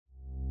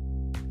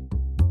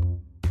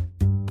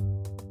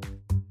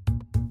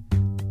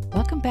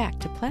Welcome back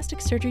to Plastic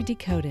Surgery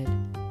Decoded,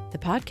 the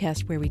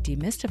podcast where we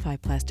demystify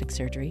plastic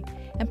surgery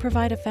and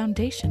provide a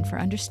foundation for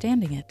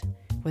understanding it,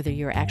 whether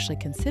you're actually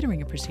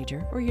considering a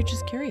procedure or you're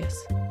just curious.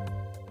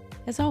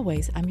 As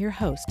always, I'm your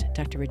host,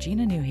 Dr.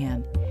 Regina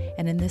Newhan,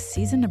 and in this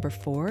season number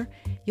 4,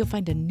 you'll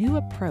find a new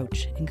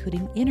approach,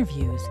 including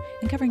interviews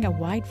and covering a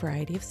wide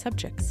variety of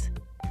subjects.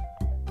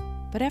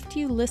 But after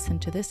you listen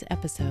to this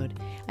episode,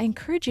 I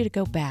encourage you to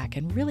go back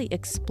and really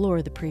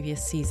explore the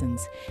previous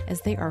seasons,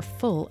 as they are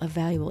full of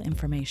valuable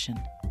information.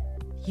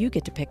 You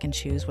get to pick and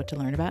choose what to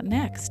learn about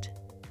next.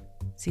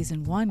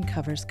 Season 1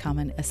 covers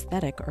common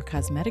aesthetic or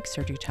cosmetic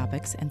surgery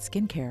topics and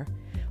skincare,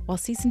 while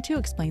Season 2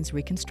 explains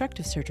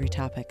reconstructive surgery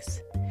topics.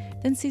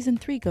 Then Season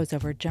 3 goes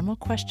over general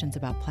questions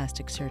about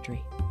plastic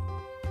surgery.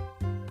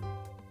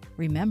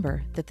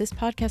 Remember that this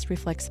podcast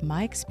reflects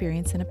my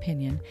experience and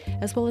opinion,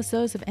 as well as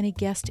those of any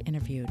guest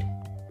interviewed.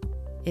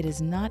 It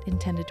is not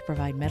intended to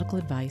provide medical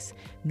advice,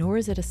 nor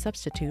is it a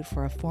substitute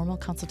for a formal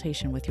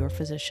consultation with your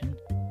physician.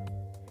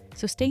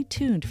 So stay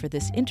tuned for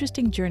this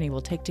interesting journey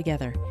we'll take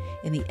together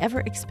in the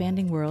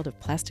ever-expanding world of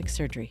plastic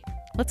surgery.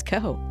 Let's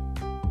go!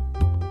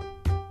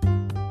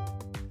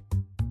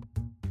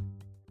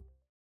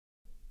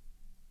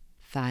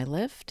 Thigh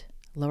lift,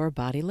 lower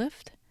body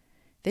lift?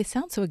 They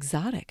sound so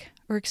exotic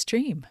or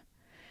extreme.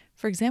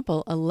 For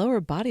example, a lower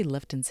body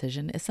lift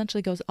incision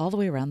essentially goes all the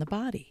way around the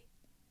body.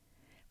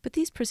 But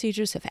these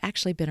procedures have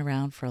actually been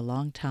around for a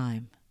long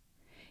time.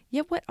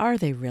 Yet what are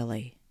they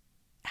really?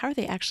 How are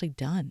they actually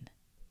done?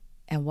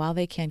 And while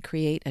they can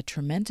create a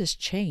tremendous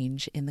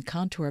change in the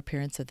contour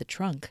appearance of the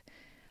trunk,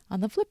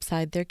 on the flip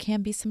side, there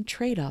can be some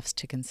trade-offs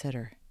to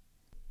consider.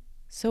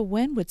 So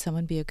when would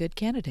someone be a good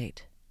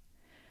candidate?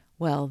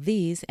 Well,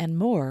 these and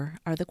more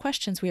are the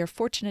questions we are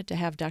fortunate to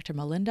have Dr.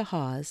 Melinda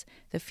Hawes,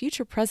 the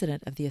future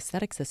president of the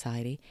Aesthetic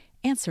Society,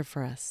 answer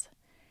for us.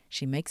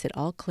 She makes it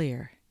all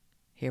clear.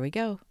 Here we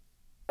go.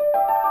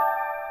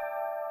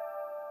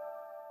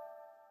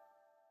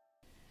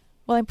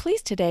 Well, I'm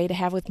pleased today to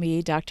have with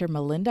me Dr.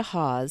 Melinda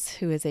Hawes,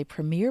 who is a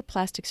premier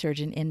plastic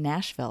surgeon in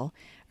Nashville,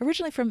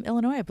 originally from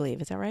Illinois, I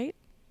believe. Is that right?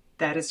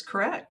 That is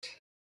correct.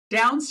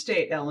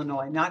 Downstate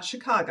Illinois, not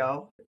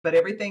Chicago, but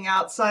everything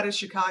outside of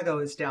Chicago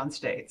is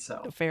downstate.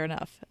 So fair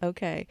enough.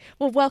 Okay.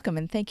 Well, welcome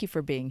and thank you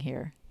for being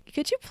here.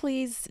 Could you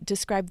please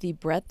describe the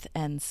breadth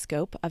and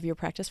scope of your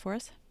practice for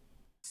us?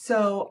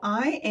 So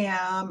I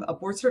am a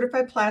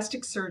board-certified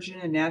plastic surgeon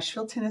in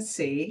Nashville,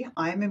 Tennessee.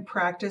 I'm in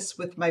practice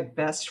with my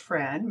best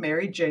friend,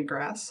 Mary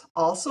Jengrass,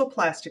 also a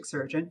plastic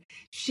surgeon.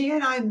 She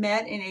and I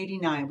met in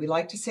 '89. We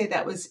like to say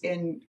that was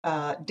in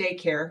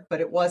daycare,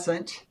 but it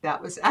wasn't.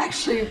 That was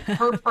actually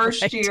her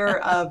first Right. year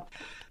of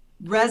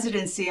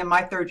residency and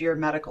my third year of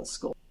medical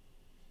school.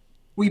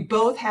 We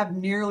both have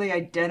nearly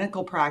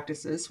identical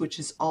practices, which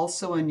is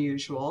also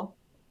unusual,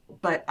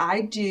 but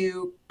I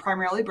do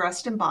primarily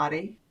breast and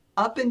body.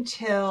 Up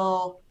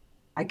until,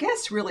 I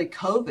guess, really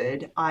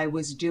COVID, I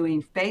was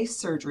doing face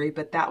surgery,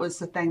 but that was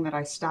the thing that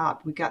I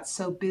stopped. We got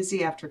so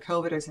busy after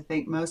COVID, as I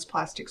think most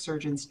plastic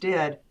surgeons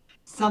did.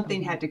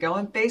 Something had to go,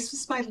 and face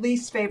was my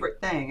least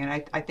favorite thing.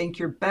 And I think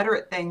you're better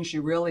at things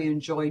you really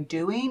enjoy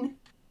doing.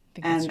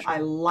 And I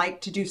like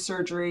to do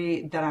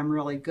surgery that I'm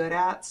really good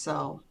at.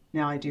 So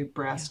now I do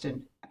breast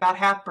and about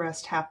half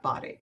breast, half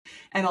body,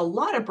 and a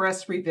lot of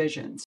breast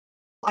revisions.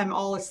 I'm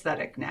all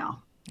aesthetic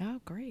now. Oh,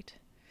 great.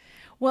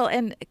 Well,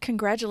 and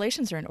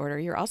congratulations are in order.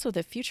 You're also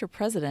the future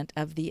president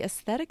of the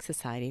Aesthetic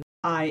Society.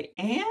 I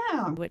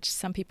am. Which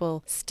some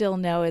people still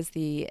know as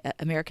the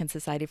American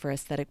Society for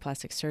Aesthetic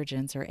Plastic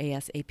Surgeons, or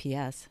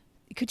ASAPS.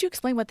 Could you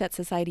explain what that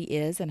society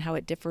is and how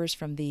it differs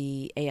from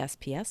the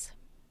ASPS?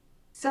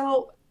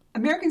 So,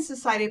 American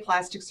Society of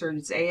Plastic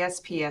Surgeons,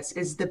 ASPS,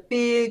 is the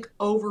big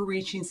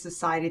overreaching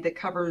society that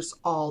covers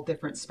all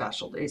different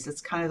specialties.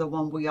 It's kind of the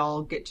one we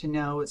all get to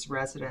know as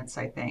residents,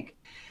 I think.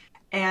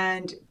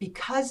 And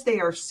because they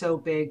are so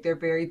big, they're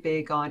very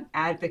big on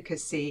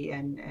advocacy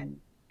and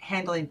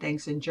handling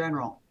things in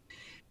general.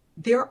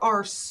 There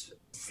are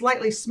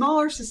slightly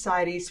smaller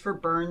societies for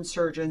burn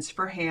surgeons,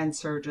 for hand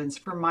surgeons,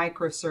 for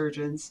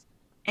microsurgeons,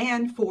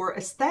 and for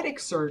aesthetic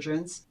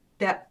surgeons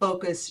that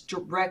focus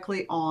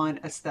directly on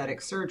aesthetic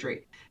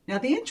surgery. Now,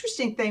 the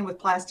interesting thing with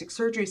plastic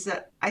surgery is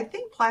that I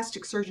think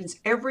plastic surgeons,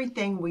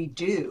 everything we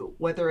do,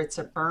 whether it's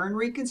a burn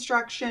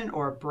reconstruction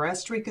or a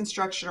breast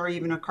reconstruction or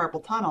even a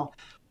carpal tunnel,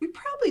 we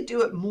probably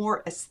do it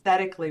more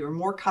aesthetically or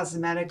more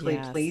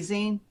cosmetically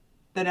pleasing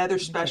than other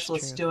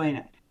specialists doing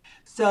it.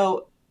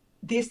 So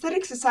the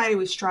Aesthetic Society,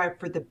 we strive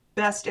for the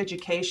best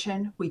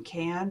education we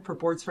can for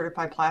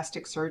board-certified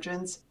plastic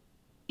surgeons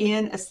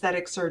in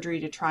aesthetic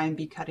surgery to try and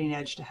be cutting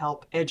edge to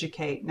help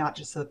educate not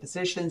just the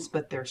physicians,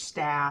 but their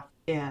staff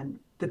in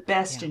the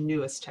best and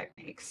newest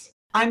techniques.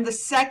 I'm the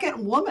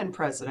second woman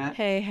president.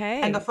 Hey.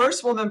 And the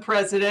first woman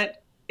president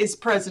is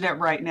president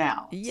right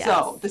now. Yes.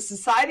 So the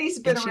society's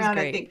been around,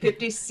 great. I think,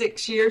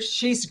 56 years.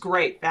 She's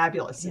great,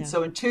 fabulous. And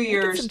so in 2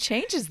 years... Some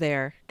changes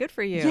there. Good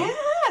for you.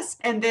 Yes,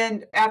 And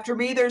then after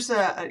me, there's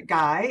a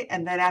guy.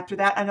 And then after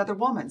that, another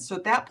woman. So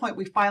at that point,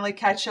 we finally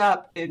catch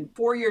up. In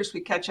 4 years,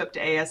 we catch up to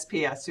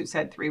ASPS, who's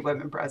had 3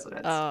 women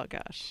presidents. Oh,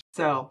 gosh.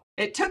 So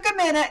it took a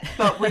minute,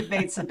 but we've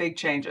made some big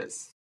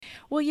changes.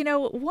 Well,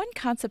 one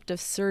concept of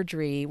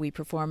surgery we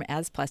perform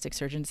as plastic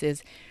surgeons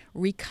is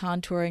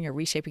recontouring or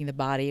reshaping the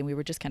body. And we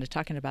were just kind of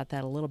talking about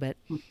that a little bit.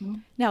 Mm-hmm.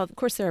 Now, of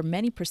course, there are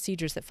many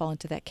procedures that fall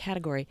into that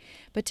category.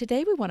 But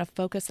today we want to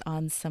focus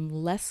on some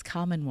less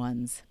common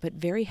ones, but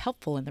very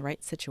helpful in the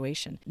right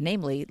situation,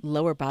 namely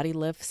lower body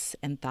lifts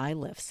and thigh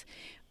lifts.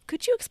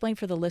 Could you explain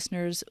for the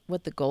listeners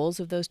what the goals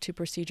of those 2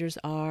 procedures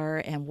are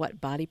and what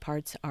body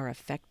parts are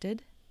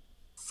affected?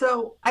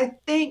 So I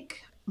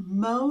think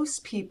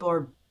most people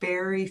are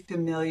very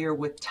familiar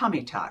with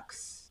tummy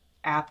tucks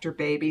after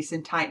babies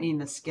and tightening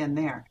the skin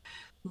there.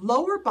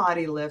 Lower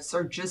body lifts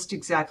are just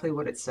exactly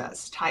what it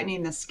says,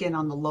 tightening the skin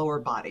on the lower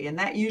body. And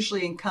that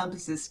usually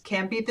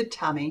can be the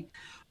tummy,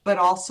 but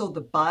also the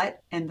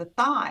butt and the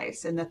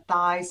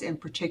thighs in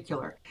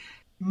particular.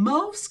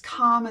 Most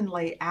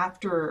commonly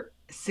after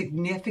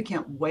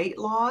significant weight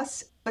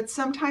loss, but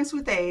sometimes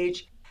with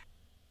age,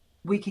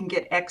 we can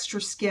get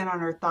extra skin on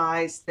our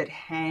thighs that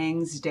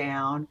hangs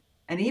down.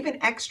 And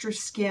even extra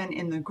skin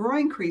in the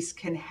groin crease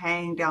can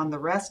hang down the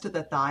rest of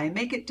the thigh and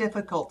make it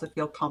difficult to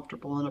feel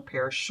comfortable in a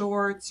pair of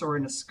shorts or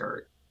in a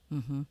skirt.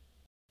 Mm-hmm.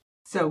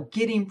 So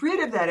getting rid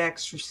of that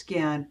extra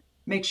skin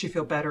makes you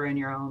feel better in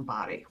your own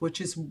body,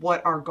 which is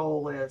what our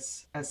goal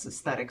is as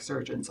aesthetic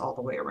surgeons all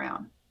the way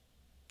around.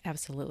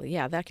 Absolutely.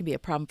 Yeah, that can be a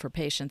problem for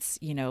patients,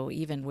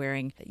 even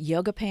wearing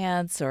yoga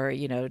pants or,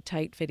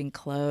 tight fitting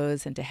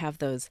clothes, and to have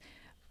those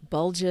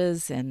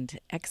bulges and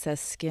excess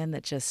skin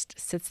that just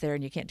sits there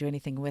and you can't do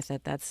anything with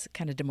it. That's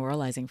kind of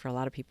demoralizing for a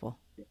lot of people.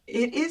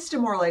 It is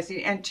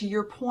demoralizing. And to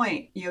your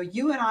point,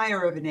 you and I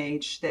are of an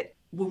age that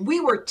when we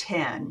were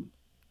 10,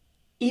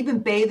 even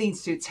bathing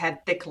suits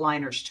had thick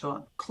liners to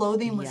them.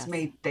 Clothing was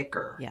made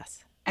thicker.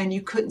 Yes. And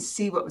you couldn't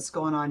see what was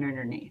going on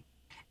underneath.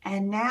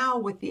 And now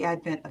with the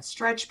advent of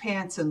stretch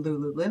pants and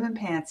Lululemon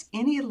pants,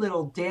 any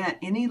little dent,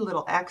 any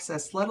little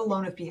excess, let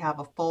alone if you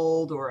have a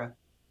fold or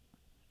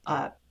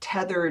a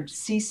tethered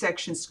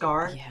C-section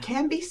scar,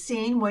 can be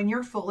seen when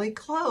you're fully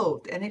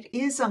clothed, and it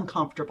is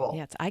uncomfortable.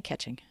 Yeah, it's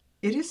eye-catching.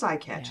 It is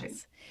eye-catching.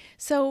 Yes.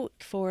 So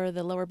for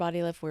the lower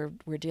body lift,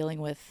 we're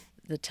dealing with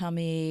the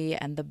tummy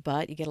and the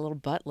butt. You get a little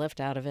butt lift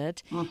out of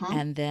it,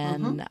 and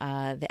then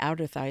the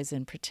outer thighs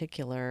in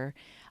particular.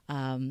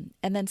 And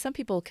then some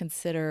people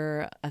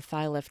consider a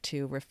thigh lift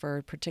to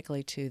refer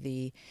particularly to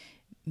the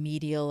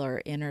medial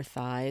or inner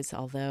thighs,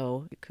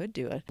 although you could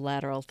do a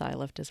lateral thigh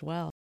lift as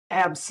well.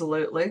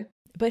 Absolutely.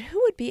 But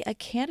who would be a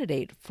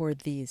candidate for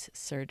these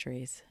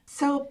surgeries?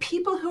 So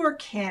people who are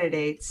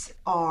candidates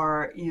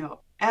are,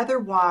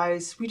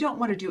 otherwise, we don't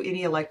want to do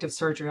any elective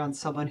surgery on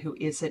someone who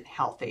isn't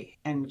healthy.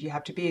 And you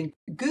have to be in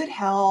good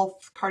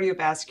health,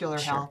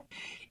 cardiovascular health.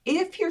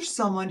 If you're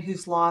someone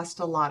who's lost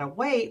a lot of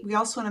weight, we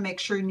also want to make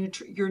sure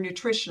you're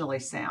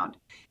nutritionally sound.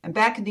 And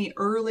back in the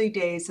early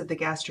days of the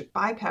gastric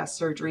bypass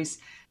surgeries,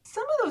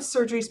 some of those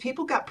surgeries,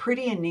 people got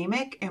pretty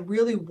anemic and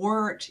really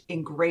weren't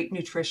in great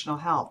nutritional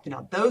health.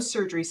 Those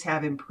surgeries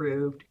have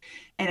improved,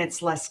 and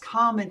it's less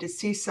common to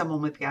see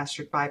someone with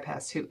gastric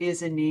bypass who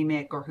is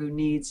anemic or who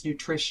needs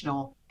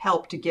nutritional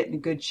help to get in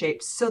good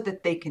shape so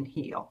that they can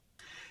heal.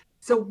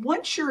 So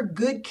once you're a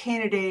good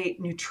candidate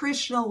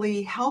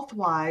nutritionally,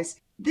 health-wise,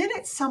 then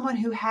it's someone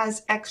who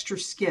has extra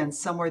skin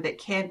somewhere that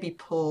can be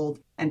pulled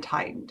and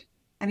tightened.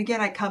 And again,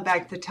 I come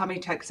back to the tummy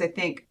tuck because I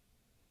think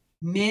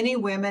many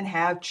women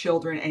have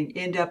children and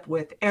end up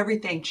with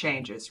everything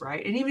changes,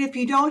 right? And even if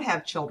you don't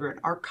have children,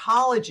 our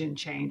collagen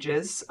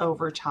changes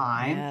over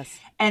time. Yes.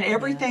 And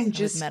everything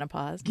just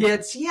menopause.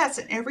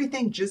 And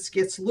everything just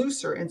gets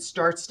looser and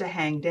starts to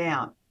hang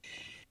down.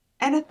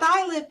 And a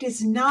thigh lift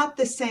is not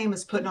the same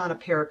as putting on a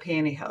pair of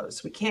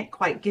pantyhose. We can't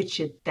quite get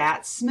you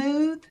that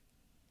smooth,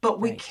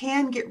 but we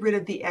can get rid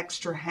of the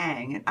extra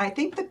hang. And I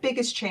think the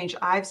biggest change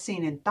I've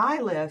seen in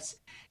thigh lifts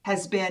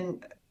has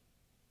been,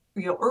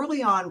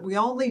 early on, we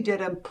only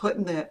did them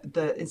putting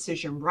the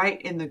incision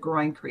right in the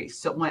groin crease.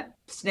 So it went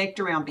snaked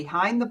around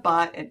behind the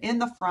butt and in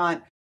the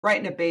front, right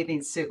in a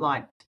bathing suit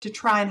line to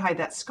try and hide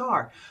that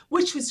scar,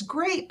 which was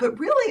great, but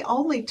really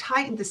only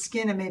tightened the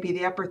skin in maybe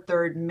the upper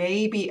third,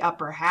 maybe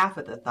upper half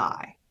of the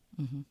thigh.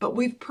 But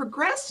we've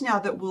progressed now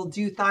that we'll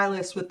do thigh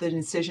lifts with an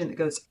incision that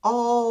goes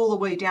all the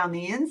way down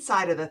the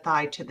inside of the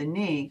thigh to the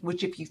knee,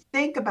 which if you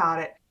think about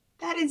it,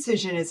 that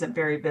incision isn't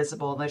very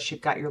visible unless you've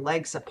got your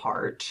legs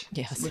apart,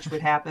 which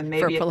would happen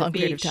maybe for a at prolonged the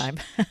beach. period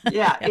of time.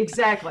 Yeah,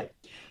 exactly.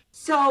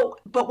 So,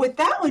 but with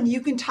that one,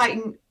 you can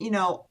tighten,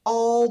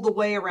 all the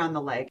way around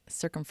the leg.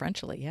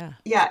 Circumferentially, yeah.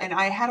 Yeah, and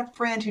I had a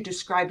friend who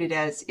described it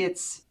as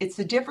it's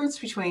the difference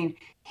between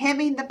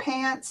hemming the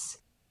pants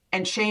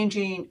and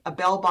changing a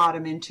bell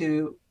bottom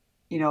into,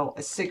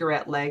 a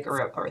cigarette leg or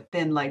a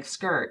thin leg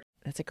skirt.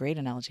 That's a great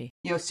analogy.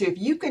 So if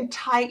you can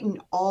tighten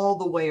all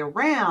the way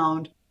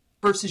around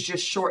versus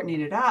just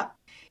shortening it up,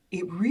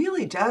 it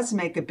really does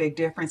make a big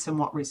difference in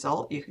what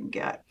result you can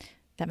get.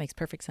 That makes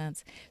perfect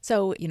sense.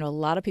 So, a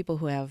lot of people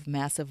who have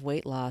massive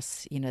weight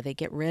loss, they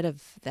get rid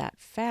of that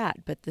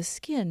fat, but the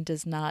skin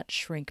does not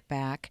shrink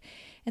back.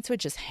 And so it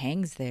just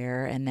hangs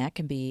there, and that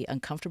can be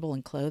uncomfortable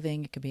in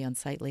clothing. It can be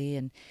unsightly,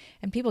 and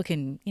people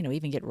can,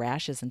 even get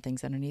rashes and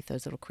things underneath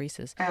those little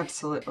creases.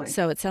 Absolutely.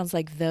 So it sounds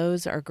like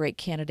those are great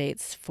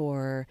candidates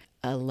for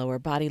a lower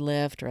body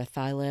lift or a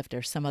thigh lift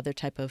or some other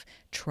type of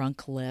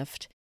trunk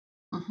lift.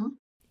 Hmm.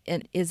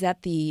 And is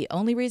that the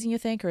only reason you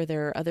think, or are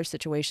there other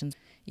situations?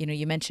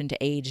 You mentioned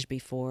age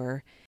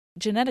before.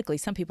 Genetically,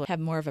 some people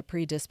have more of a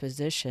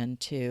predisposition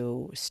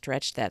to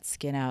stretch that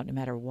skin out no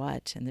matter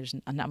what, and there's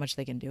not much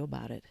they can do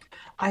about it.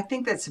 I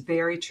think that's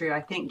very true.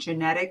 I think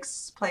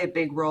genetics play a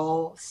big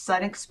role.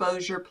 Sun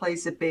exposure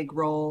plays a big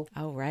role.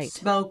 Oh, right.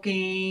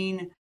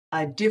 Smoking,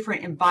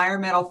 different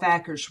environmental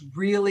factors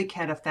really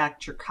can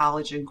affect your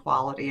collagen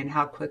quality and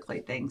how quickly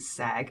things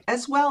sag,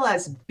 as well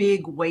as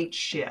big weight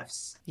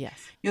shifts. Yes.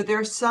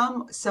 There are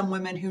some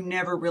women who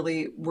never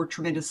really were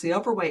tremendously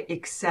overweight,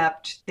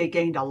 except they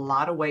gained a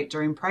lot of weight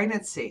during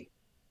pregnancy.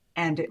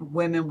 And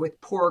women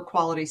with poor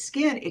quality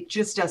skin, it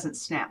just doesn't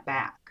snap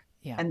back.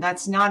 Yeah. And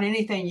that's not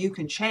anything you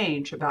can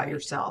change about Right.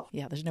 yourself.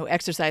 Yeah, there's no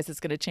exercise that's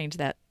going to change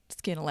that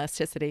skin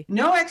elasticity.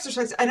 No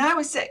exercise. And I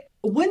always say,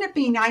 wouldn't it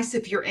be nice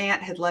if your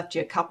aunt had left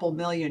you a couple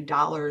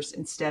 $1,000,000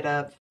 instead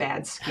of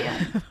bad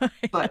skin?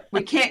 But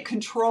we can't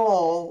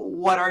control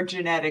what our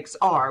genetics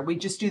are. We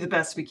just do the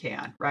best we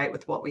can, right,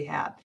 with what we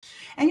have.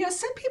 And,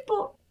 some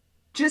people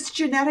just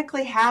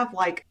genetically have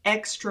like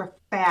extra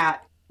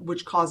fat,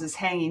 which causes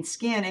hanging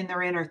skin in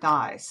their inner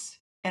thighs.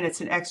 And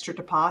it's an extra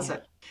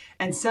deposit. Yeah.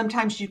 And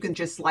sometimes you can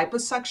just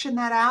liposuction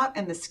that out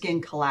and the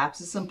skin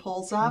collapses and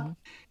pulls up. Mm-hmm.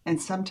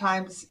 And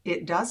sometimes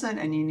it doesn't,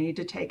 and you need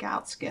to take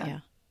out skin. Yeah.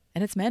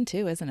 And it's men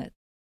too, isn't it?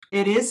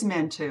 It is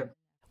men too.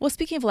 Well,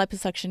 speaking of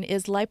liposuction,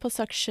 is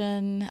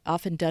liposuction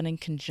often done in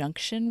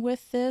conjunction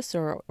with this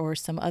or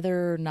some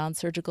other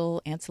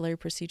non-surgical ancillary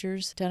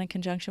procedures done in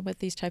conjunction with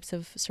these types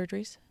of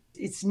surgeries?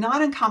 It's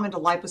not uncommon to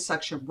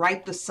liposuction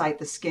right beside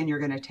the skin you're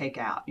going to take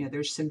out.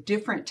 There's some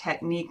different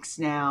techniques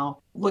now.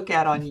 Look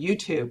at on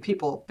YouTube.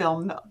 People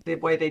film the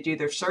way they do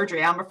their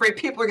surgery. I'm afraid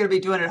people are going to be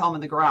doing it at home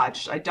in the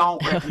garage. I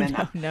don't recommend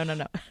that.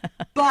 No.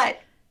 But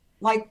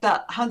like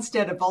the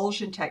Hunstead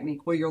avulsion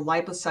technique, where you're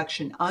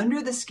liposuction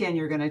under the skin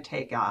you're going to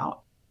take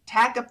out,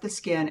 tack up the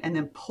skin, and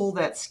then pull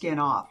that skin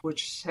off,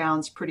 which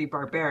sounds pretty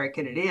barbaric,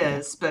 and it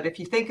is. But if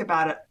you think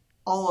about it,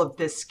 all of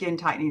this skin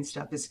tightening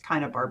stuff is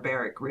kind of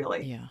barbaric,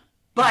 really. Yeah.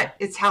 But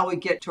it's how we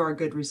get to our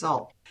good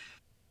result.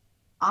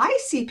 I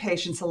see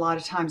patients a lot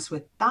of times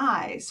with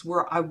thighs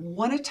where I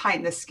want to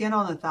tighten the skin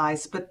on the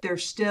thighs, but they're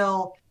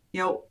still,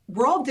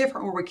 we're all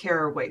different where we carry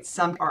our weight.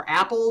 Some are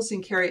apples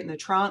and carry it in the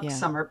trunk. Yeah.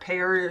 Some are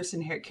pears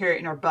and carry it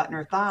in our butt and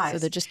our thighs. So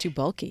they're just too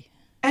bulky.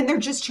 And they're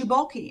just too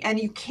bulky. And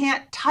you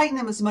can't tighten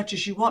them as much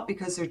as you want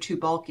because they're too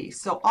bulky.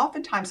 So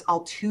oftentimes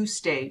I'll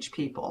two-stage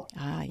people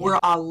where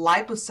I'll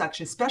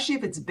liposuction, especially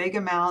if it's big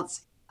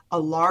amounts, a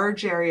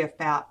large area of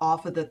fat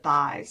off of the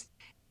thighs.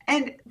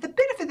 And the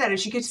benefit of that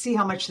is you get to see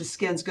how much the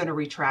skin's going to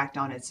retract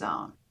on its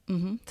own.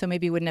 Mm-hmm. So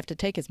maybe you wouldn't have to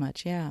take as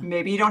much, yeah.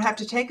 Maybe you don't have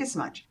to take as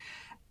much.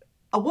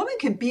 A woman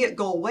can be at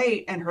goal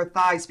weight and her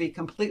thighs be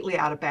completely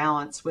out of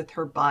balance with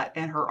her butt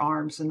and her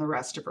arms and the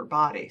rest of her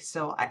body.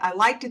 So I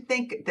like to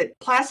think that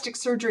plastic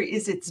surgery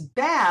is its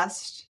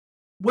best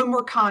when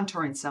we're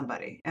contouring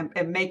somebody and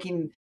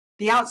making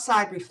the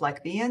outside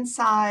reflect the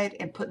inside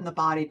and putting the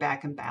body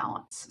back in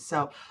balance.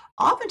 So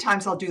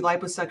oftentimes I'll do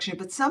liposuction,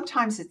 but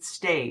sometimes it's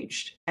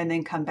staged and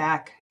then come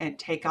back and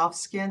take off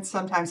skin.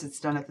 Sometimes it's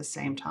done at the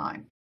same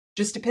time.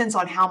 Just depends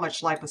on how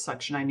much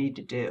liposuction I need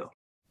to do.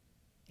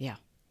 Yeah,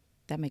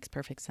 that makes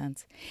perfect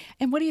sense.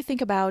 And what do you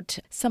think about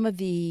some of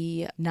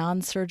the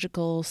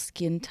non-surgical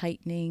skin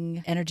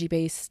tightening,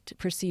 energy-based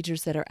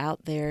procedures that are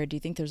out there? Do you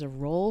think there's a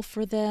role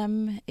for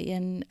them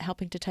in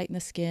helping to tighten the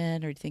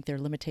skin, or do you think there are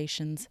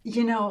limitations?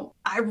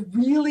 I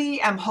really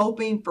am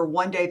hoping for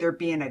one day there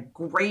being a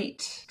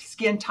great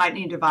skin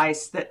tightening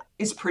device that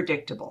is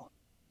predictable.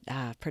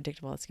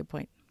 Predictable. That's a good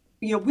point.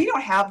 We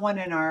don't have one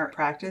in our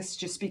practice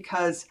just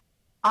because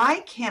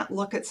I can't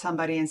look at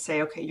somebody and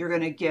say, okay,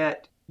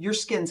 your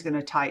skin's going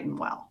to tighten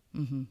well,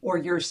 mm-hmm. or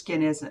your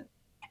skin isn't.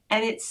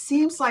 And it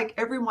seems like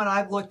everyone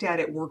I've looked at,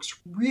 it works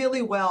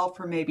really well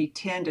for maybe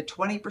 10 to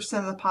 20%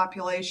 of the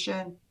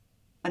population.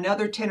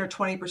 Another 10 or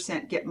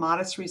 20% get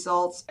modest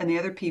results, and the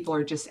other people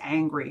are just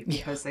angry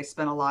because they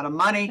spent a lot of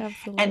money.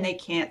 Absolutely. And they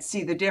can't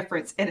see the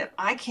difference. And if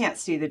I can't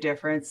see the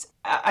difference,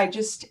 I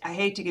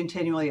hate to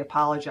continually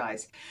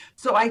apologize.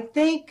 So I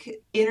think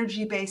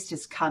energy-based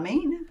is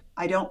coming.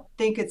 I don't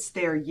think it's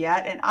there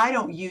yet, and I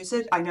don't use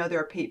it. I know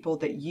there are people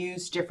that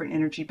use different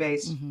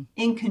energy-based mm-hmm.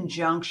 in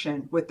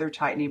conjunction with their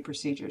tightening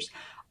procedures.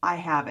 I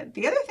haven't.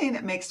 The other thing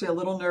that makes me a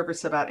little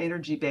nervous about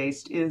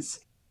energy-based is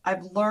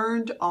I've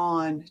learned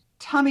on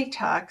tummy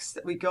tucks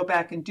that we go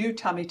back and do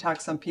tummy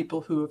tucks on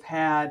people who have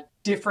had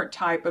different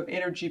type of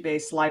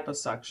energy-based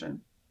liposuction,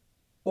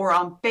 or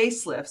on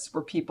facelifts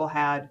where people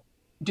had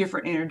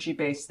different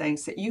energy-based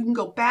things, that you can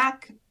go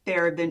back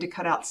there than to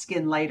cut out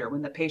skin later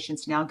when the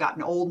patient's now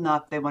gotten old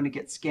enough, they want to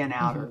get skin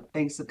out Mm-hmm. or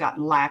things have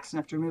gotten lax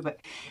enough to remove it.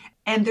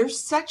 And there's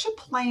such a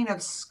plane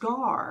of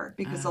scar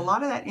because a Ah,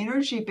 lot of that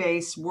energy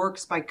base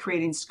works by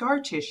creating scar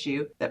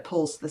tissue that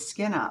pulls the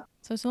skin up.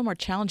 so it's a little more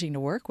challenging to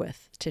work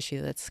with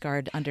tissue that's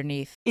scarred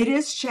underneath. It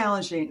is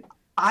challenging.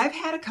 I've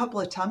had a couple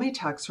of tummy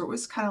tucks where it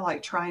was kind of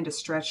like trying to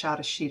stretch out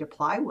a sheet of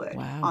plywood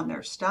Wow. on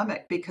their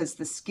stomach because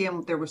the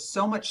skin, there was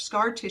so much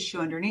scar tissue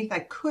underneath, I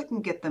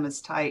couldn't get them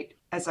as tight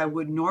as I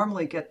would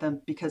normally get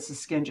them because the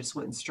skin just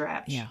wouldn't Yeah.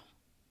 stretch.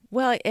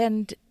 Well,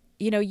 and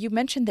you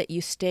mentioned that you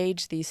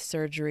stage these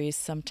surgeries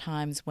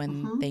sometimes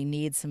when Hmm. they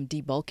need some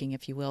debulking,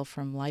 if you will,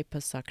 from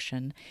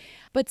liposuction.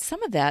 But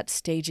some of that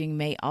staging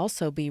may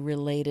also be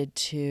related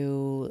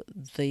to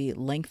the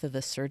length of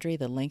the surgery,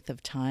 the length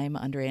of time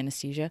under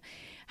anesthesia.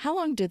 How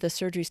long do the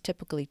surgeries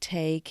typically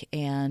take,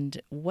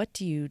 and what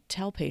do you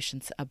tell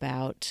patients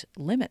about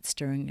limits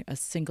during a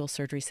single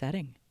surgery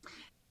setting?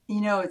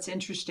 It's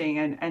interesting,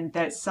 and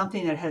that's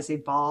something that has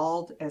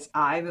evolved as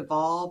I've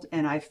evolved,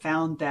 and I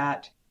found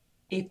that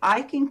if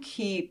I can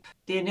keep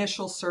the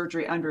initial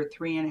surgery under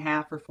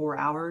 3.5 or 4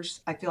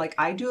 hours, I feel like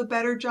I do a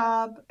better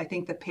job. I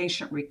think the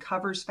patient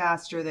recovers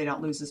faster. They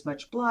don't lose as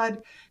much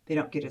blood. They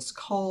don't get as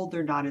cold.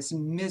 They're not as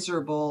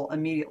miserable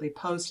immediately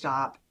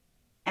post-op.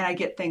 And I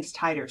get things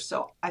tighter.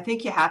 So I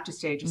think you have to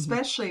stage, Hmm.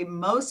 especially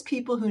most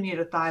people who need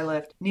a thigh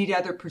lift need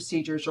other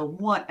procedures or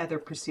want other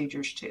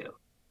procedures too.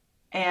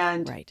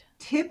 And Right.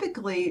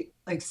 typically,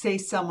 like say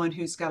someone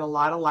who's got a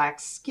lot of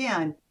lax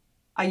skin,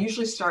 I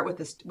usually start with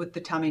this with the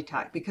tummy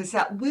tuck because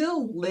that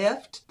will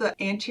lift the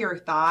anterior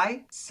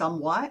thigh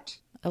somewhat.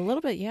 A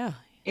little bit, yeah.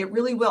 It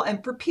really will.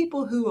 And for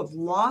people who have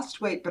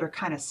lost weight but are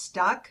kind of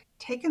stuck,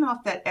 taking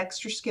off that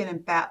extra skin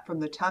and fat from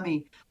the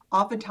tummy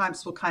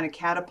oftentimes will kind of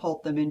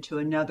catapult them into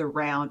another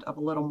round of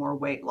a little more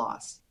weight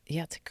loss.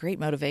 Yeah, it's a great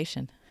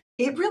motivation.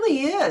 It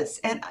really is.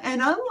 And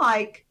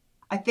unlike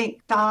I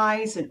think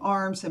thighs and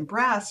arms and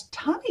breasts,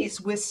 tummies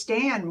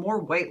withstand more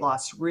weight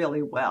loss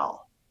really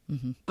well.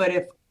 Hmm. But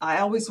if I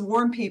always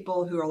warn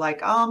people who are like,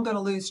 oh, I'm going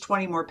to lose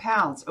 20 more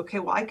pounds. Okay,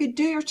 well, I could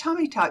do your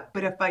tummy tuck,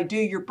 but if I do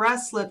your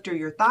breast lift or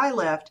your thigh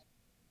lift,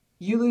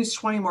 you lose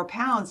 20 more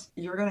pounds,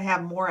 you're going to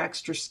have more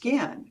extra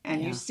skin.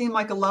 And you Yeah. seem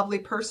like a lovely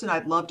person.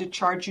 I'd love to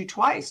charge you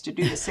twice to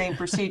do the same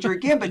procedure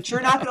again, but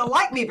you're not going to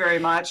like me very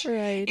much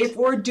Right. if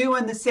we're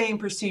doing the same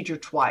procedure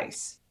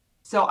twice.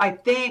 So I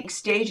think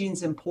staging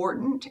is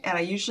important. And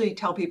I usually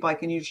tell people I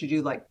can usually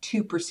do like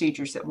two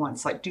procedures at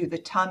once, like do the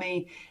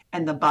tummy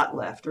and the butt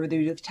lift, or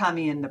do the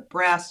tummy and the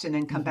breast, and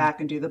then come Hmm.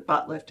 back and do the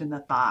butt lift and the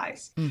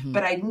thighs. Hmm.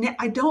 But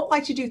I don't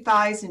like to do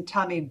thighs and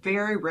tummy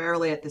very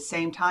rarely at the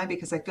same time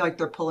because I feel like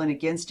they're pulling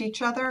against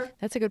each other.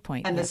 That's a good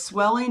point. And the Yes.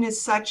 swelling is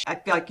such, I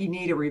feel like you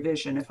need a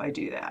revision if I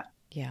do that.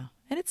 Yeah.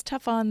 And it's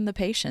tough on the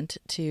patient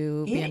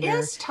to be It under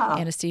is tough.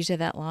 anesthesia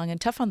that long,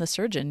 and tough on the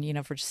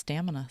surgeon, for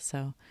stamina.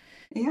 So,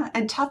 Yeah,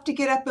 and tough to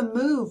get up and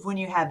move when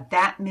you have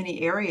that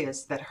many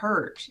areas that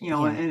hurt,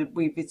 yeah. and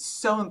it's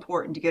so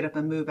important to get up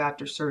and move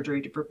after surgery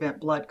to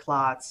prevent blood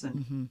clots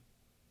Hmm.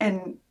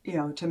 and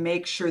to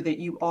make sure that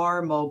you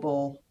are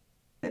mobile.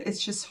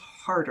 It's just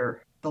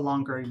harder the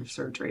longer your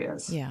surgery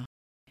is. Yeah.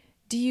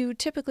 Do you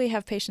typically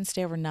have patients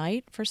stay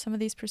overnight for some of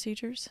these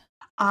procedures?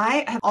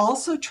 I have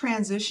also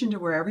transitioned to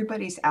where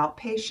everybody's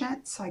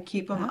outpatient. So I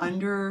keep them Ah,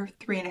 under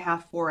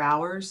 3.5, 4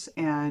 hours,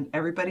 and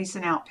everybody's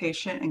an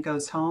outpatient and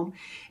goes home.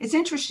 It's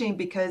interesting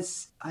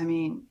because, I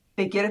mean,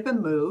 they get up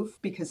and move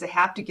because they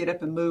have to get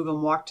up and move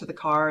and walk to the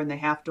car, and they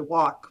have to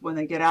walk when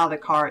they get out of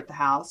the car at the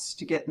house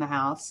to get in the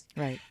house.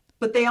 right.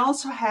 But they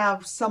also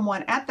have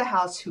someone at the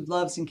house who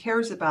loves and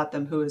cares about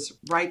them, who is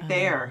right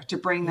there Ah, to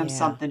bring them yeah,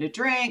 something to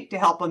drink, to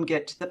help them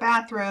get to the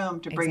bathroom,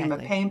 to bring them a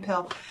exactly. pain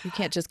pill. You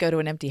can't just go to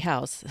an empty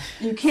house.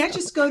 You can't So,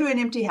 just go to an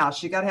empty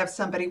house. You got to have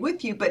somebody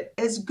with you. But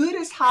as good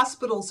as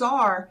hospitals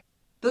are,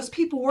 those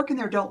people working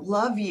there don't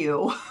love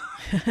you.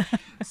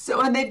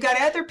 So, and they've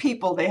got other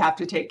people they have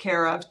to take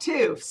care of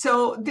too.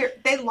 So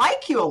they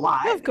like you a of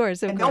lot.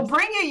 course, of And they'll course.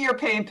 bring you your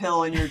pain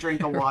pill and your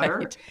drink of water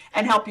Right.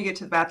 and help you get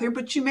to the bathroom.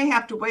 But you may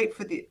have to wait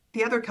for the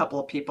other couple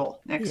of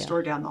people next Yeah,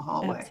 door down the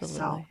hallway. So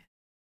absolutely.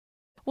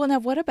 Well, now,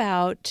 what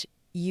about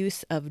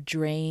use of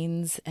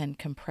drains and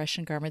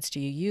compression garments? Do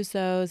you use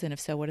those? And if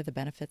so, what are the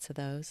benefits of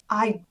those?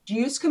 I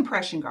use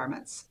compression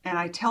garments and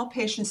I tell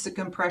patients that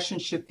compression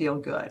should feel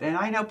good. And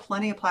I know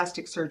plenty of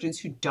plastic surgeons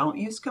who don't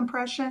use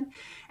compression,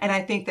 and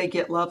I think they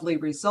get lovely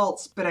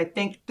results. But I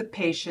think the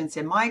patients,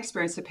 in my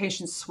experience, the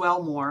patients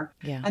swell more.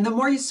 Yeah, And the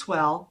more you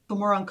swell, the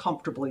more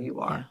uncomfortable you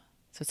yeah. are.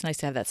 So it's nice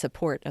to have that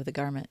support of the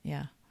garment.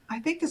 Yeah. I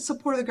think the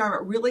support of the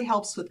garment really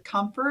helps with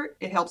comfort.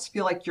 It helps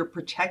feel like you're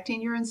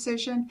protecting your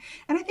incision.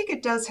 And I think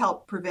it does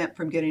help prevent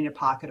from getting a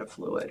pocket of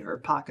fluid or a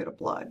pocket of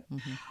blood. Hmm.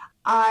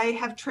 I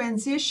have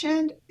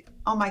transitioned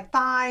on my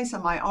thighs,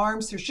 on my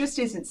arms. There just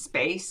isn't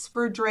space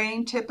for a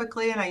drain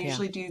typically. And I Yeah,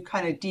 usually do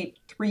kind of deep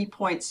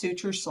 3-point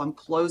sutures. So I'm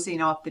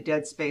closing off the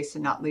dead space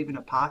and not leaving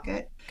a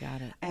pocket.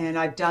 got it. And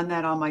I've done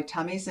that on my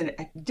tummies. And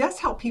it does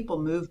help people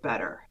move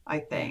better, I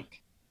Yeah.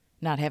 think.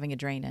 Not having a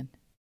drain in.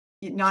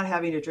 not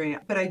having to drain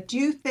it. But I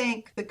do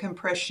think the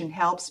compression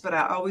helps, but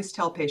I always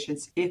tell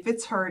patients, if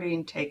it's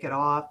hurting, take it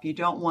off. You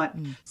don't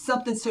want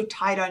something so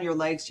tight on your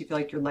legs, you feel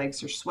like your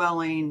legs are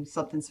swelling,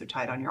 something so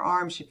tight on your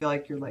arms, you feel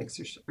like your legs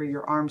are, or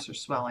your arms are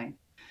swelling.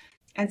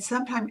 And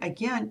sometimes,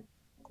 again,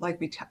 like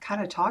we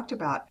kind of talked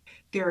about,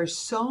 there is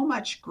so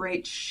much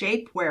great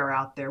shapewear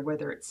out there,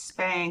 whether it's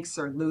Spanx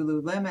or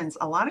Lululemons.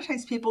 A lot of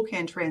times people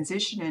can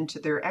transition into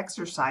their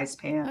exercise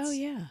Oh, pants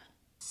yeah.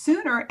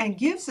 sooner and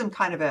gives them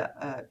kind of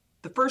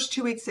the first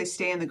 2 weeks they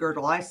stay in the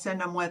girdle I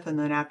send them with, and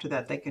then after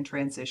that they can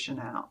transition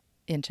out.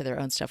 Into their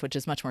own stuff, which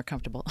is much more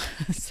comfortable.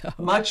 So,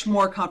 Much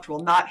more comfortable,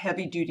 not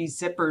heavy duty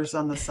zippers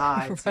on the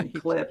sides and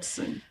right. clips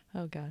and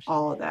Oh, gosh.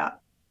 all of that.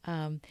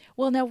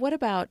 Well, now, what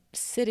about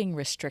sitting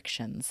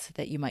restrictions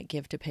that you might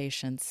give to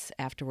patients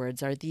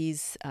afterwards? Are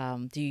these,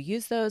 do you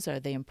use those? Are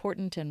they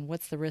important? And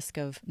what's the risk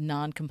of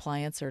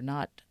non-compliance or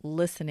not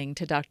listening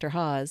to Dr.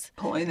 Hawes?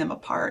 Pulling them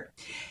apart.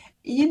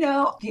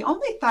 The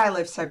only thigh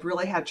lifts I've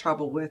really had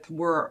trouble with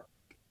were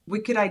we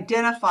could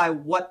identify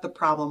what the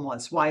problem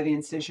was, why the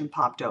incision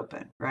popped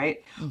open,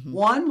 right? Mm-hmm.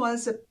 One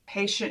was a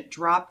patient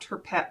dropped her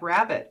pet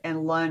rabbit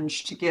and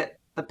lunged to get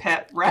the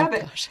pet Oh,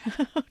 rabbit gosh.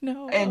 Oh,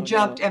 no. and Oh,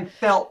 jumped no. and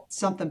felt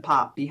something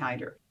pop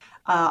behind her.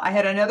 I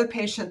had another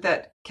patient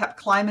that kept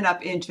climbing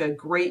up into a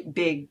great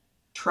big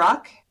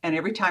truck, and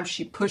every time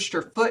she pushed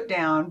her foot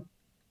down,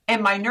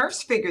 and my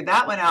nurse figured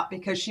that one out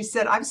because she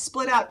said, I've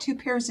split out 2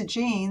 pairs of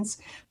jeans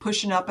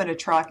pushing up in a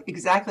truck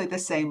exactly the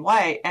same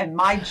way. And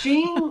my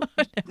jean,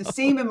 the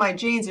seam in my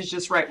jeans is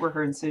just right where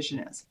her incision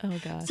is. Oh,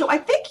 So gosh. I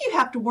think you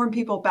have to warn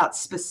people about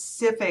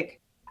specific.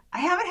 I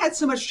haven't had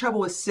so much trouble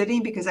with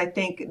sitting because I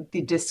think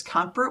the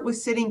discomfort with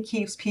sitting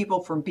keeps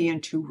people from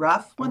being too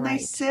rough when they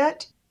Right.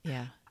 sit.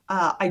 Yeah.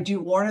 I do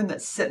warn them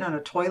that sitting on a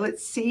toilet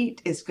seat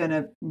is going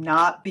to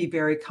not be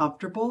very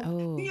comfortable.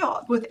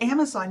 Oh, With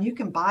Amazon, you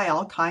can buy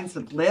all kinds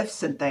of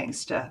lifts and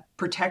things to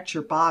protect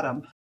your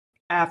bottom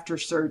after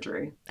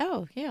surgery.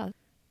 oh, yeah.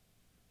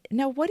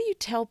 Now, what do you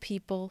tell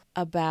people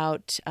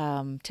about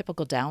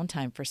typical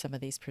downtime for some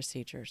of these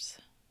procedures?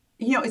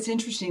 It's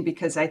interesting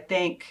because I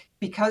think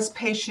because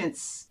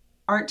patients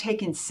aren't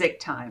taking sick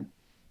time,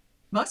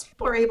 most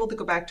people are able to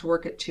go back to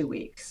work at 2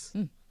 weeks.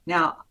 Hmm.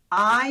 Now,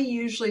 I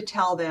usually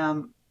tell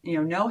them,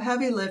 no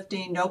heavy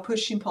lifting, no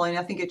pushing, pulling,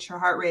 nothing, get your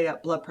heart rate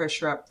up, blood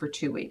pressure up for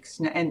 2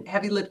 weeks. And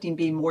heavy lifting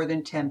being more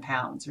than 10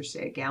 pounds or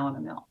say a gallon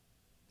of milk.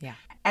 Yeah.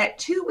 At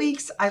 2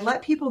 weeks, I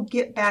let people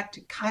get back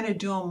to kind of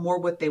doing more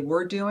what they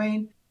were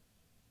doing.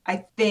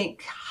 I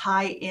think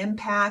high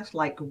impact,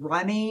 like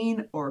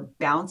running or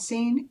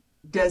bouncing,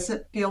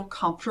 doesn't feel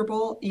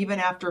comfortable even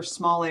after a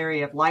small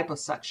area of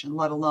liposuction,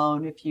 let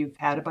alone if you've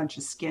had a bunch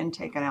of skin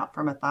taken out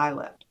from a thigh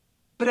lift.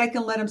 But I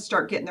can let them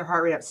start getting their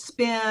heart rate up.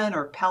 Spin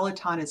or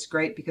Peloton is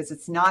great because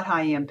it's not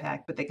high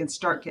impact, but they can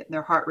start getting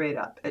their heart rate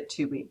up at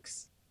 2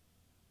 weeks.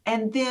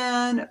 And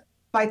then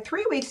by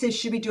 3 weeks, they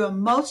should be doing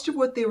most of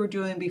what they were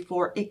doing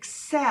before,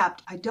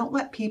 except I don't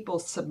let people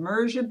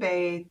submerge and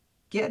bathe,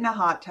 get in a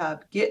hot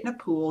tub, get in a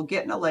pool,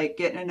 get in a lake,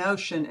 get in an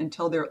ocean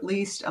until they're at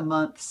least a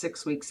month,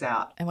 6 weeks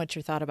out. And what's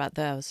your thought about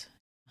those?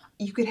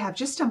 You could have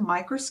just a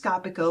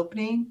microscopic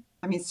opening.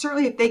 I mean,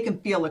 certainly if they can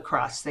feel a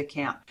crust, they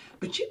can't.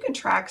 But you can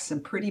track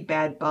some pretty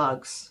bad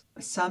bugs,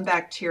 some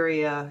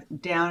bacteria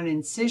down an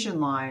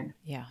incision line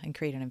Yeah, and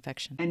create an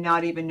infection. and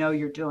not even know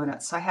you're doing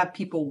it. So I have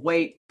people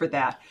wait for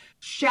that.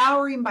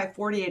 Showering by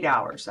 48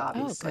 hours, Oh,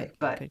 obviously. good.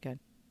 But Good, good.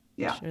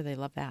 yeah, Sure, they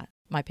love that.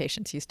 My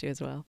patients used to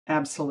as well.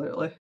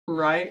 absolutely.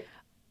 Right?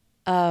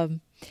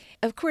 Um,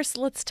 of course,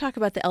 let's talk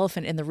about the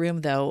elephant in the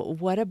room, though.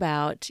 What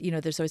about,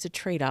 there's always a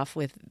trade-off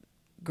with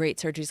great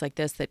surgeries like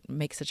this that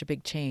make such a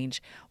big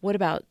change. What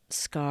about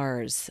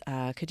scars?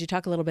 Could you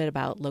talk a little bit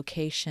about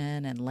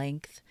location and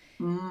length?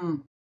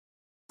 Mm.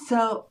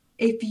 So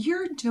if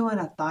you're doing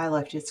a thigh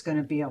lift, it's going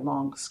to be a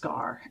long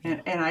scar.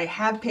 Yeah. And I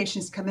have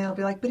patients come in and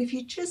be like, but if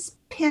you just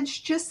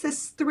pinch just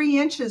this 3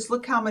 inches,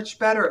 look how much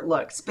better it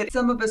looks. But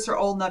some of us are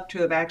old enough to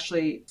have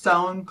actually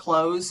sewn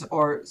clothes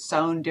or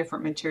sewn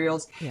different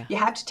materials. Yeah. You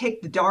have to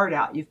take the dart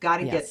out. You've got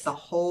to get Yes. the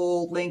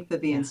whole length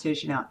of the Yeah.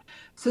 incision out.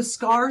 So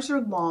scars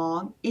are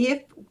long.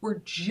 If we're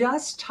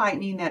just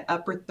tightening that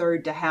upper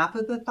third to half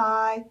of the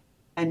thigh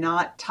and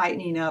not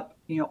tightening up,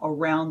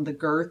 around the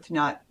girth,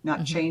 not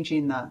Mhm.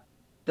 changing the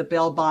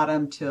bell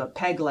bottom to a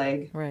peg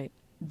leg, Right.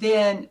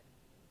 then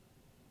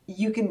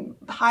you can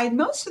hide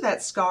most of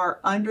that scar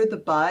under the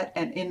butt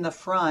and in the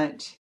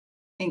front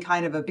in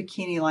kind of a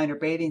bikini line or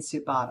bathing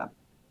suit bottom.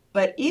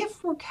 But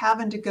if we're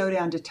having to go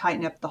down to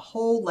tighten up the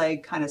whole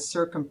leg kind of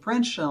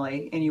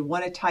circumferentially, and you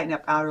want to tighten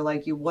up outer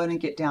leg, you want to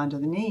get down to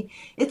the knee,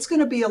 it's going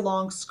to be a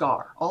long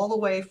scar all the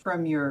way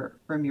from your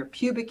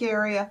pubic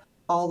area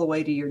all the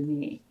way to your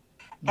knee.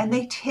 And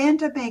they tend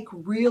to make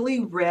really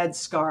red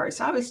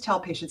scars. I always tell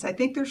patients, I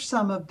think there's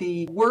some of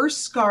the worst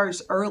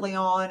scars early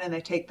on and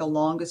they take the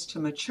longest to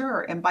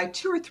mature. And by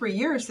 2 or 3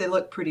 years, they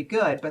look pretty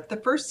good. But the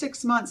first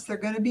 6 months, they're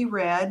going to be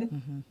red.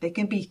 Mm-hmm. They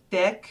can be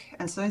thick,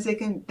 and sometimes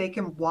they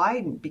can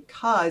widen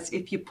because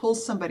if you pull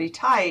somebody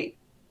tight,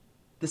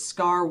 the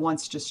scar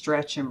wants to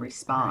stretch and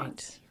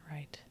respond.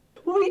 Right. Right.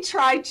 We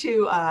try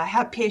to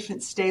have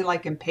patients stay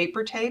like in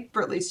paper tape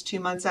for at least 2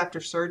 months after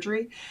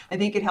surgery. I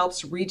think it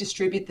helps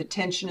redistribute the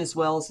tension as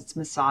well as it's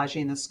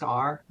massaging the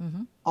scar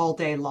Hmm. all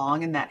day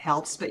long, and that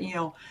helps. But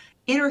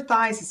inner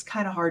thighs is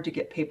kind of hard to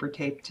get paper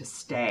tape to Oh, yeah.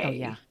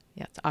 stay.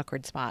 Yeah, it's an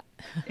awkward spot.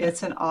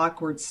 It's an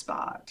awkward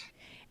spot.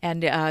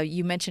 And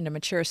you mentioned a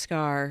mature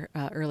scar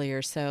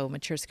earlier. So,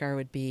 mature scar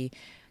would be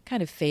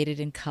kind of faded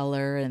in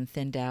color and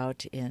thinned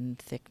out in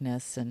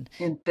thickness and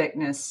In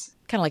thickness,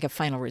 kind of like a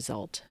final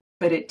result.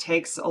 but it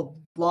takes a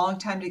long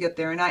time to get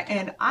there.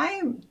 And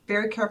I'm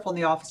very careful in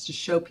the office to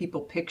show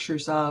people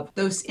pictures of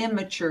those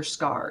immature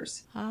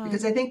scars Oh,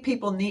 because I think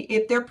people need,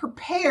 if they're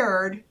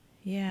prepared,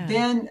 yeah.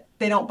 then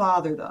they don't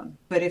bother them.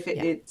 But if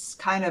Yeah. it's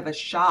kind of a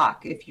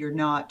shock if you're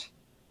not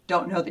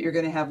don't know that you're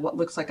going to have what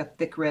looks like a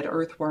thick red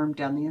earthworm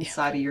down the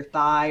inside of your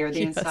thigh or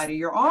the inside Yes. of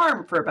your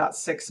arm for about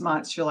 6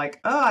 months, you're like,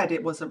 oh,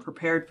 wasn't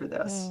prepared for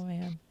this. Oh,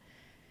 man.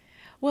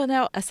 Well,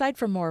 now, aside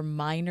from more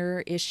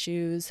minor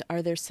issues,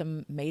 are there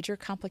some major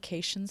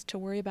complications to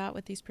worry about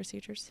with these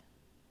procedures?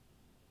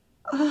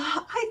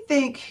 I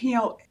think,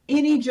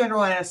 any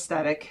general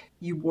anesthetic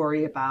you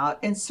worry about,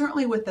 and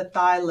certainly with the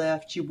thigh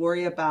lift, you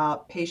worry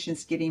about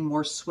patients getting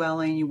more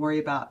swelling. You worry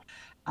about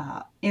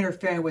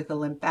interfering with the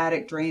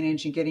lymphatic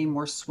drainage and getting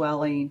more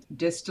swelling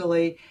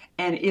distally.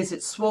 And is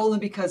it swollen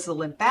because the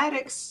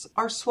lymphatics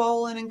are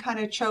swollen and kind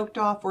of choked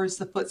off, or is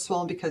the foot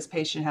swollen because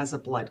patient has a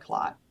blood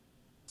clot?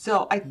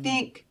 So I Mm,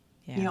 think,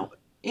 you yeah. know,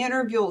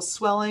 interval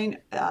swelling,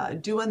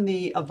 doing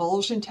the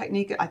avulsion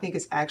technique, I think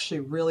is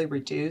actually really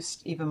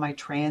reduced even my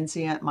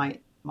transient,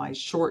 my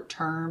short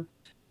term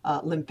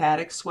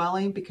lymphatic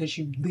swelling because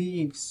you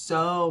leave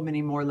so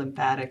many more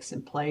lymphatics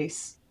in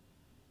place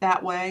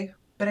that way.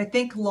 But I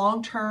think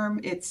long term,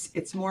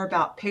 it's more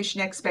about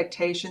patient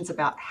expectations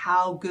about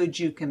how good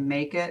you can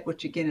make it,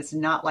 which again is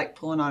not like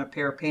pulling on a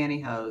pair of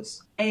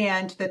pantyhose,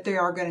 and that they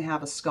are going to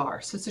have a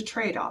scar. So it's a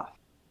trade off.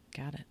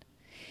 Got it.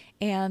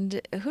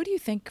 And who do you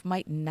think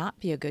might not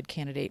be a good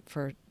candidate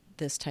for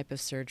this type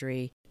of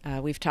surgery?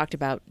 We've talked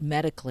about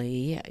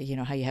medically,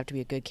 how you have to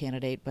be a good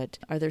candidate, but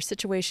are there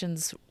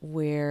situations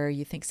where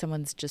you think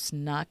someone's just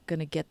not going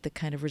to get the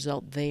kind of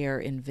result they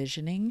are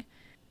envisioning?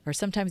 Or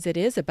sometimes it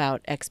is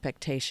about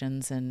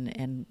expectations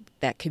and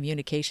that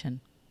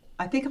communication.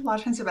 I think a lot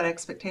of times about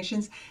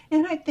expectations,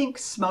 and I think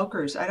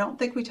smokers. I don't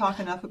think we talk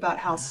enough about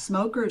how Yeah.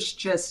 smokers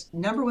just,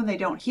 number one, they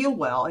don't heal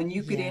well, and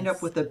you could end up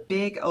Yes. with a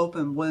big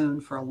open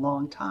wound for a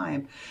long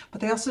time,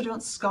 but they also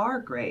don't scar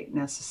great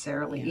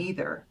necessarily Yeah.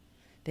 either.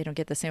 They don't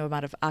get the same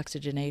amount of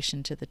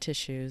oxygenation to the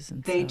tissues.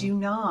 And They so, do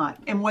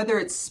not. And whether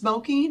it's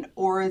smoking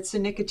or it's a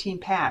nicotine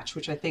patch,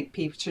 which I think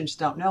patients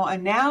don't know.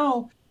 And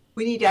now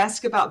we need to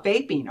ask about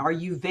vaping. Are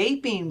you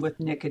vaping with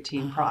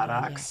nicotine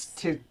products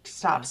yes. to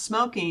stop Yeah.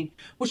 smoking,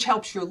 which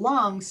helps your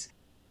lungs,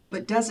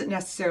 but doesn't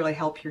necessarily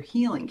help your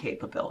healing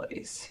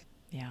capabilities?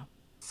 Yeah. Yeah.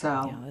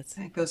 So That's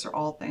I think those are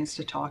all things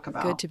to talk good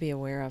about. to be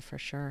aware of for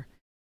sure.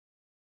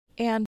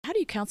 And how do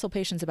you counsel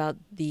patients about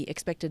the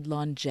expected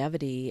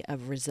longevity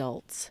of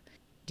results?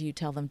 Do you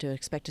tell them to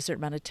expect a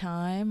certain amount of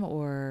time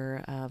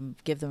or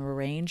give them a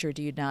range, or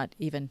do you not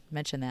even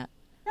mention that?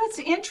 That's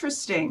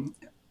interesting.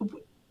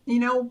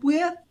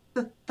 With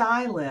the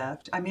thigh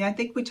lift, I mean, I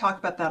think we talk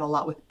about that a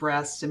lot with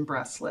breasts and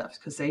breast lifts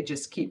because they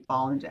just keep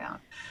falling down.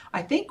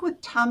 I think with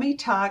tummy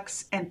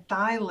tucks and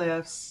thigh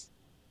lifts,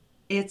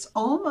 it's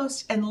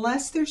almost,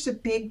 unless there's a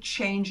big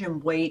change in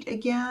weight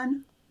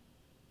again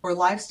or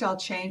lifestyle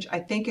change, I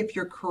think if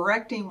you're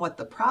correcting what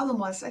the problem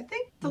was, I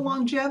think the Hmm.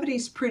 longevity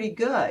is pretty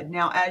good.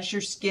 Now, as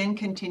your skin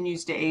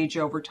continues to age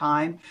over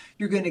time,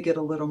 you're going to get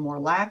a little more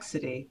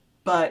laxity,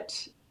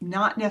 but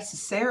not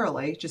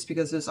necessarily just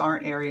because those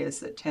aren't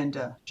areas that tend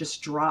to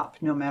just drop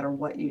no matter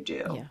what you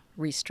do. Yeah,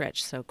 restretch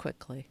so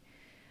quickly.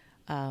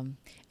 Um,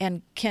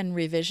 and can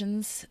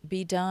revisions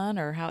be done,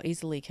 or how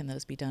easily can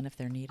those be done if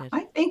they're needed?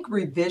 I think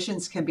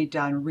revisions can be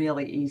done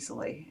really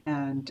easily,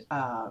 and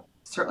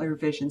certainly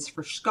revisions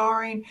for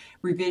scarring,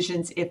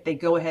 revisions if they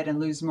go ahead and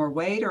lose more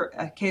weight, or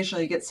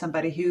occasionally you get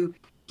somebody who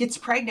gets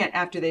pregnant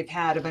after they've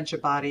had a bunch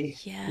of body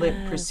lift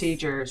Yes.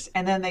 procedures,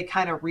 and then they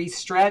kind of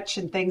restretch,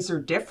 and things are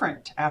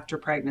different after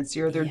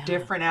pregnancy, or they're Yeah.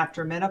 different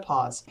after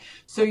menopause.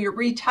 So you're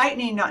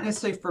retightening not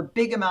necessarily for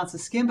big amounts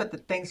of skin, but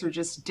that things are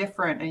just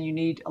different, and you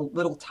need a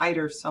little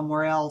tighter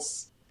somewhere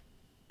else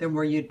than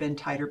where you'd been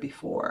tighter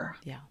before.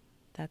 Yeah.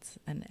 That's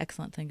an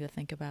excellent thing to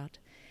think about.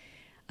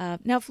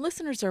 Now, if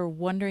listeners are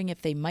wondering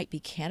if they might be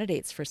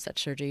candidates for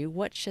such surgery,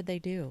 what should they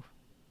do?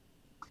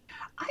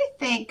 I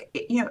think,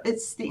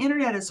 it's the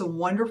internet is a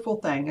wonderful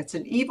thing. It's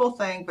an evil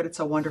thing, but it's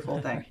a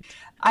wonderful thing. Right.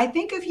 I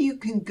think if you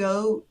can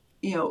go,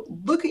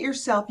 look at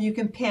yourself, you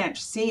can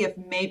pinch, see if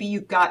maybe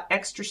you've got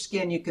extra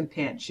skin you can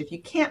pinch. If you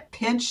can't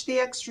pinch the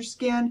extra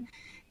skin,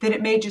 then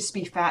it may just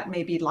be fat,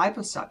 maybe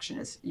liposuction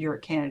is you're a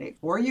candidate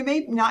for. You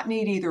may not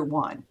need either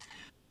one.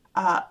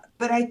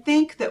 But I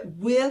think that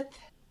with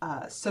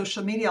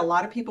social media, a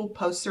lot of people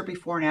post their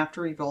before and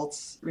after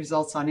results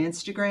on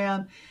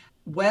Instagram.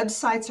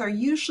 Websites are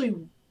usually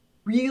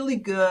really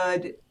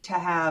good to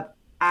have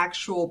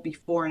actual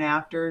before and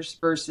afters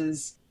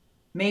versus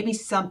maybe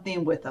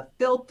something with a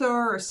filter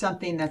or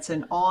something that's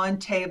an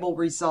on-table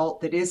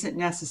result that isn't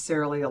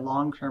necessarily a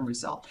long-term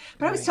result.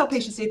 But I always tell Right.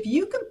 patients, if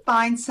you can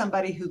find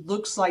somebody who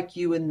looks like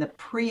you in the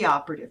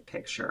preoperative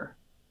picture,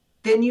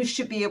 then you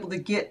should be able to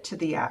get to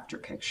the after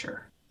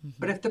picture. Mm-hmm.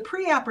 But if the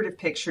preoperative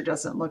picture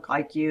doesn't look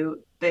like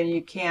you, then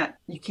you can't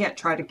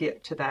try to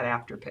get to that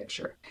after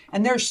picture.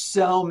 And there's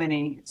so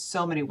many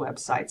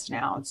websites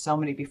now and so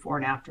many before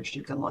and afters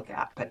you can look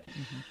at. But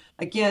Mm-hmm.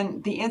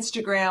 again, the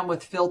Instagram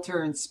with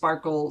filter and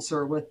sparkles,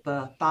 or with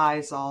the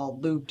thighs all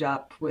lubed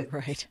up with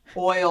Right.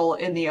 oil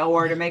in the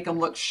OR to make them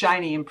look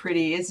shiny and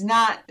pretty, is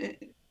not,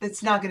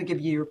 it's not going to give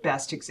you your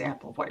best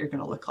example of what you're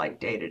going to look like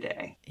day to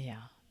day.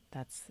 Yeah,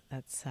 that's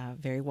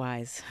very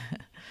wise.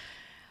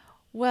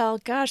 Well,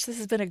 gosh, this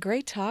has been a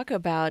great talk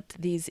about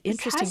these This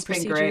interesting has been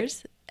great.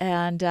 procedures.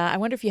 And I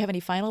wonder if you have any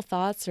final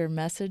thoughts or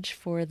message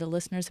for the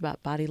listeners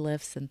about body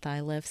lifts and thigh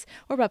lifts,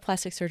 or about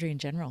plastic surgery in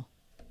general.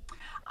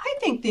 I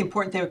think the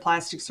important thing with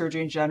plastic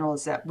surgery in general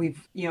is that it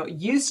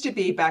used to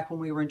be, back when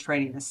we were in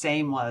training, the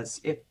same was,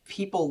 if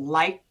people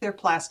liked their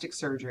plastic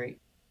surgery,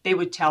 they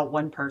would tell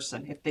one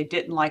person. If they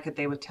didn't like it,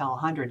 they would tell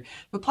 100.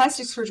 But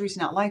plastic surgery is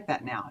not like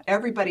that now.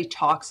 Everybody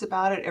talks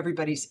about it.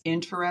 Everybody's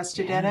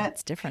interested in Yeah, it.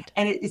 it's different.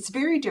 And it's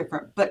very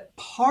different. But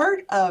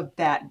part of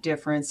that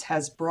difference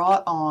has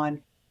brought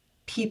on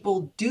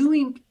people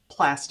doing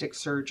plastic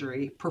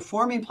surgery,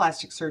 performing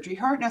plastic surgery,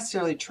 who aren't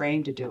necessarily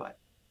trained to do it.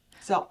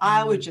 So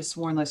I would just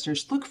warn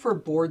listeners, look for a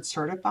board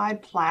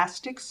certified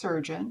plastic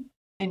surgeon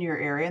in your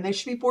area, and they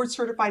should be board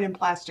certified in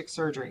plastic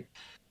surgery,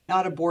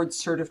 not a board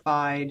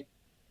certified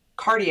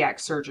cardiac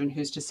surgeon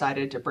who's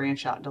decided to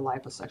branch out into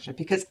liposuction,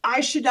 because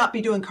I should not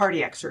be doing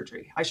cardiac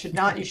surgery. You should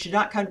Right.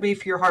 not come to me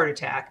for your heart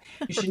attack.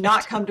 You should not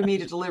Right. come to me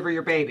to deliver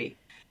your baby.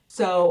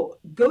 So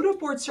go to a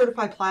board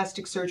certified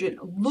plastic surgeon,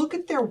 look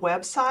at their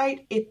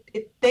website. If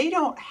they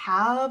don't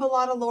have a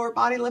lot of lower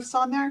body lifts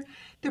on there,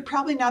 they're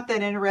probably not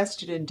that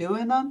interested in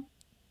doing them.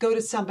 Go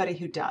to somebody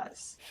who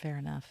does, Fair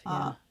enough.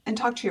 Yeah. and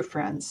talk to your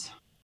friends.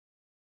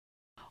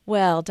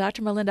 Well,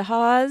 Dr. Melinda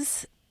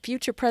Hawes,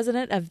 future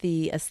president of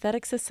the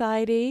Aesthetic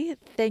Society,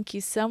 thank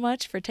you so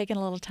much for taking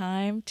a little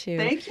time to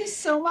Thank you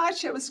so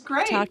much. It was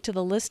talk great. to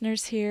the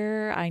listeners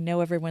here. I know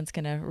everyone's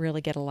going to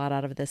really get a lot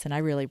out of this, and I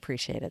really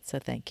appreciate it. So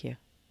thank you.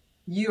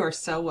 You are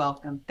so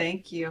welcome.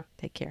 Thank you.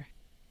 Take care.